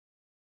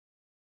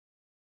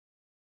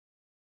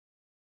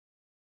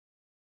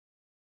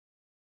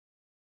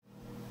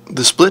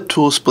The split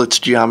tool splits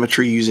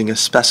geometry using a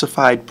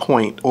specified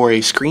point or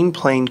a screen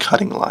plane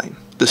cutting line.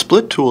 The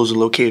split tool is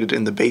located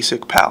in the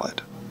basic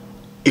palette.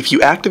 If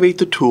you activate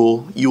the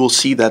tool, you will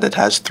see that it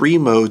has three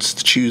modes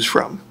to choose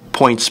from: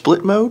 point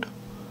split mode,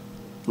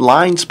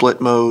 line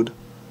split mode,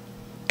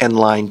 and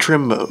line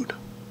trim mode.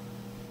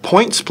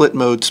 Point split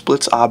mode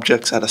splits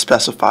objects at a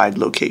specified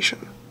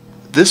location.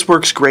 This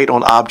works great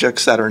on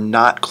objects that are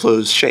not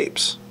closed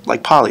shapes,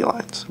 like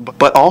polylines,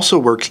 but also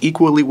works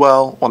equally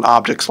well on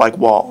objects like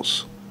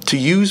walls. To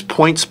use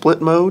point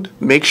split mode,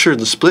 make sure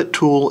the split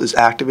tool is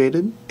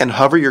activated and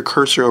hover your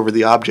cursor over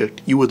the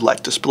object you would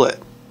like to split.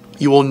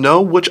 You will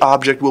know which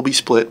object will be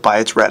split by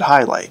its red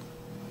highlight.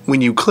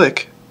 When you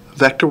click,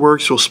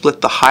 Vectorworks will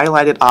split the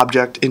highlighted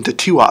object into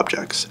two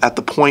objects at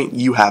the point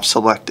you have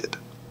selected.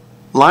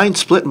 Line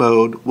split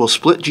mode will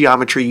split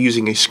geometry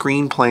using a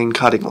screen plane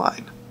cutting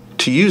line.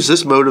 To use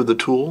this mode of the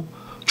tool,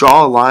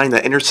 draw a line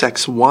that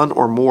intersects one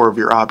or more of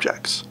your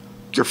objects,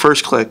 your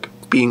first click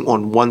being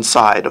on one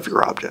side of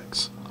your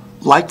objects.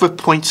 Like with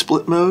point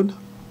split mode,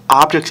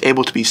 objects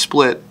able to be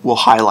split will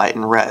highlight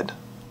in red.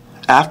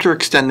 After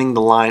extending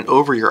the line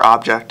over your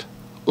object,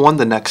 on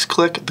the next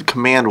click the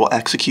command will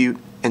execute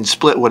and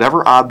split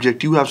whatever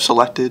object you have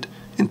selected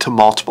into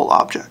multiple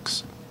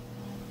objects.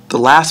 The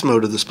last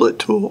mode of the split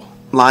tool,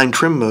 line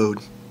trim mode,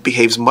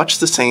 behaves much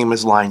the same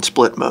as line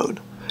split mode.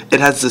 It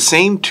has the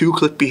same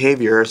two-click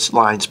behavior as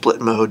line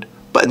split mode,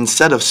 but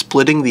instead of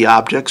splitting the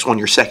objects on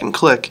your second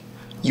click,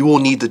 you will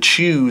need to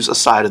choose a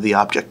side of the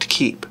object to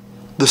keep.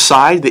 The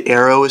side the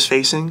arrow is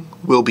facing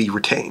will be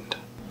retained.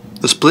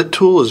 The split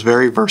tool is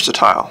very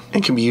versatile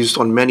and can be used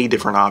on many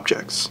different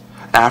objects.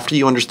 After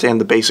you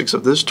understand the basics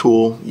of this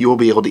tool, you will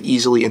be able to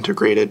easily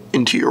integrate it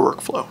into your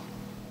workflow.